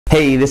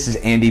Hey, this is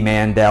Andy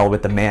Mandel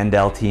with the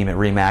Mandel team at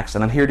RE/MAX,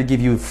 and I'm here to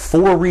give you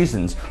 4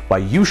 reasons why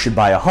you should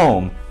buy a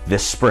home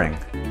this spring.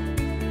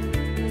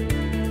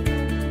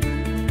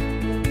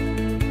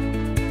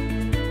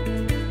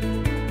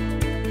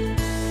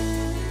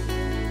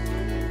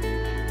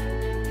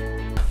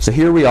 So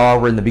here we are,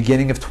 we're in the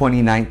beginning of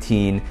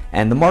 2019,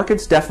 and the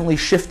market's definitely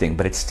shifting,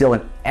 but it's still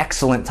an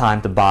excellent time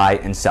to buy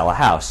and sell a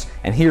house,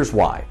 and here's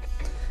why.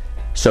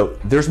 So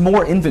there's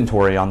more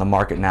inventory on the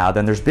market now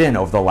than there's been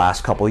over the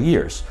last couple of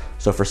years.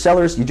 So for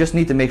sellers, you just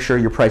need to make sure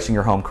you're pricing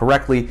your home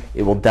correctly.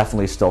 It will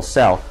definitely still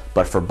sell.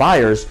 But for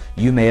buyers,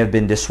 you may have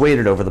been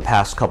dissuaded over the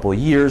past couple of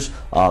years.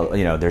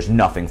 There's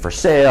nothing for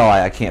sale.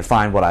 I can't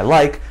find what I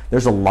like.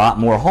 There's a lot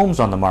more homes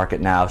on the market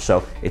now,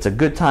 so it's a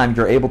good time.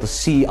 You're able to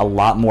see a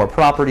lot more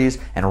properties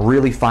and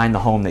really find the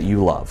home that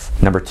you love.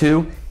 Number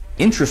 2,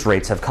 interest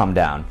rates have come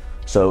down.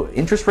 So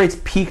interest rates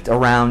peaked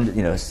around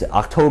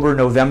October,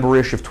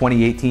 November-ish of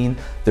 2018.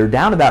 They're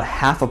down about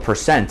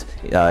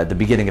 0.5% at the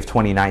beginning of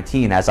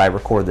 2019 as I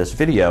record this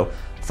video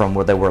from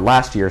where they were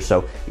last year.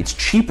 So it's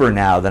cheaper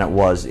now than it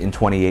was in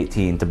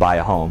 2018 to buy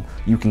a home.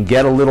 You can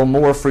get a little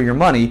more for your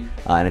money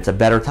and it's a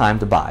better time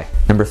to buy.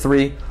 Number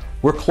 3,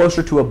 we're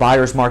closer to a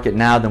buyer's market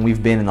now than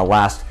we've been in the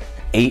last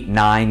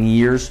 8-9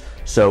 years.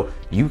 So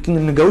you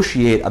can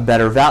negotiate a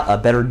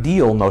better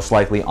deal most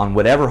likely on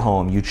whatever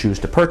home you choose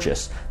to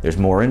purchase. There's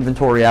more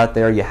inventory out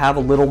there. You have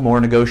a little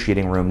more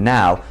negotiating room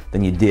now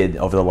than you did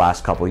over the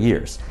last couple of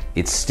years.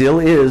 It still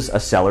is a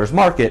seller's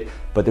market,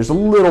 but there's a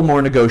little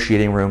more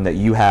negotiating room, that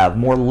you have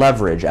more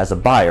leverage as a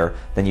buyer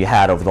than you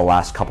had over the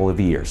last couple of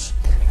years.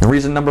 And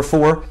reason number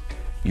 4,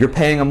 you're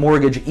paying a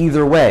mortgage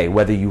either way.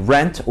 Whether you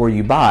rent or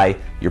you buy,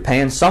 you're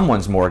paying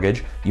someone's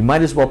mortgage. You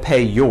might as well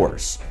pay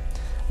yours.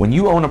 When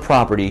you own a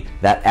property,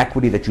 that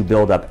equity that you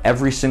build up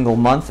every single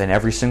month and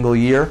every single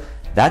year,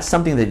 that's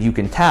something that you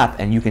can tap,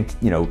 and you can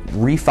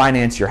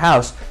refinance your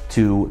house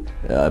to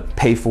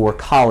pay for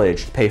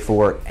college, to pay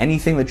for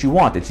anything that you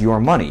want. It's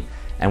your money.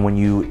 And when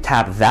you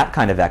tap that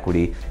kind of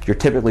equity, you're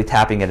typically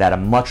tapping it at a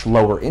much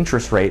lower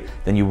interest rate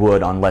than you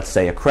would on, let's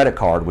say, a credit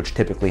card, which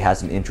typically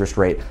has an interest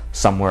rate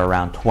somewhere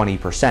around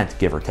 20%,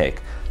 give or take.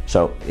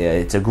 So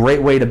it's a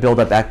great way to build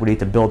up equity,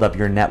 to build up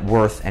your net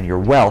worth and your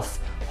wealth.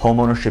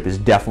 Homeownership is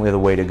definitely the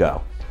way to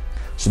go.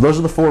 So those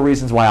are the 4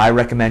 reasons why I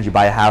recommend you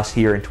buy a house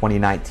here in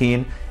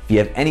 2019. If you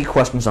have any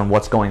questions on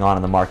what's going on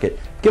in the market,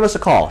 give us a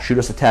call, shoot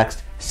us a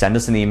text, send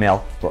us an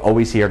email. We're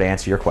always here to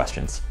answer your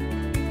questions.